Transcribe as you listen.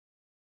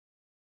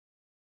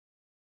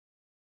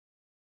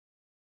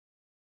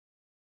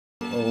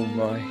Oh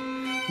my.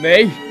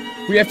 May,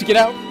 we have to get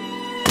out.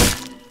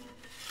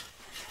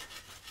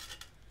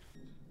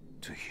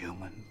 To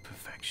human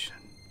perfection.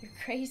 You're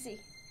crazy.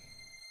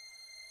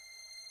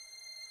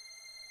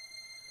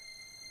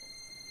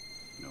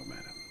 No,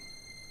 madam.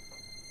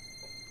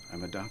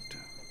 I'm a doctor.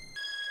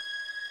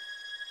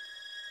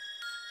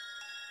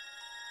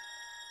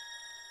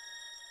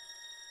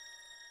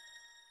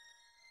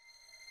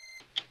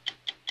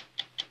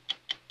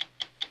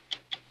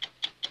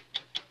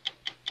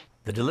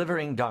 The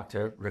delivering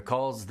doctor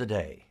recalls the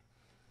day.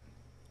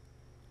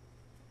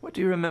 What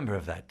do you remember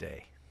of that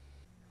day?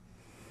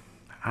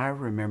 I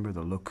remember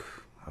the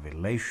look of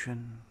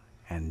elation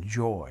and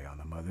joy on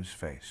the mother's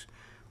face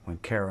when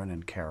Karen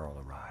and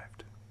Carol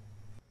arrived.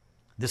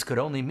 This could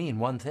only mean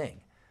one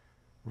thing.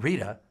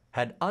 Rita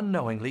had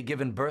unknowingly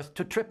given birth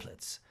to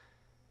triplets.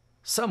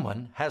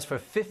 Someone has for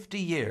 50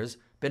 years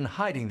been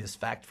hiding this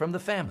fact from the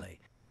family.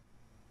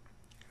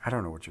 I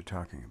don't know what you're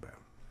talking about.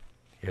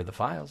 Here are the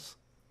files.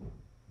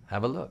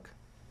 Have a look.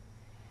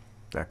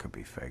 That could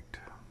be faked.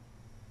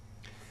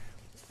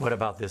 What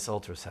about this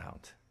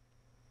ultrasound?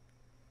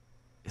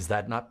 Is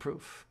that not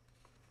proof?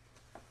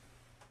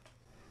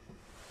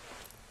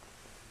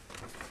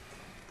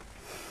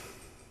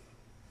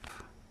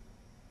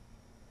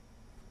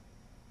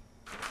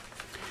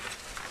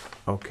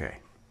 Okay.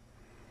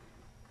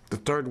 The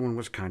third one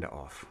was kind of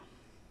off.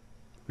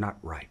 Not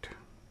right.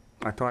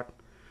 I thought,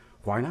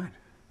 why not?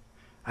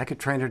 I could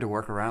train her to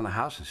work around the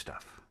house and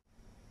stuff.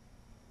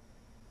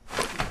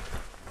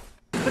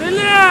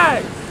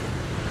 Relax!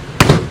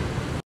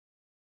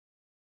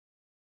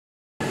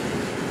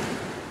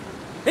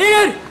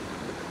 Igor!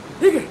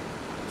 Igor!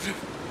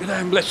 Il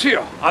a une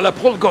blessure à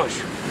l'épaule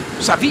gauche.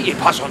 Sa vie est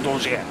pas en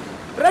danger.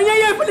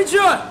 Ранение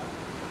плечо!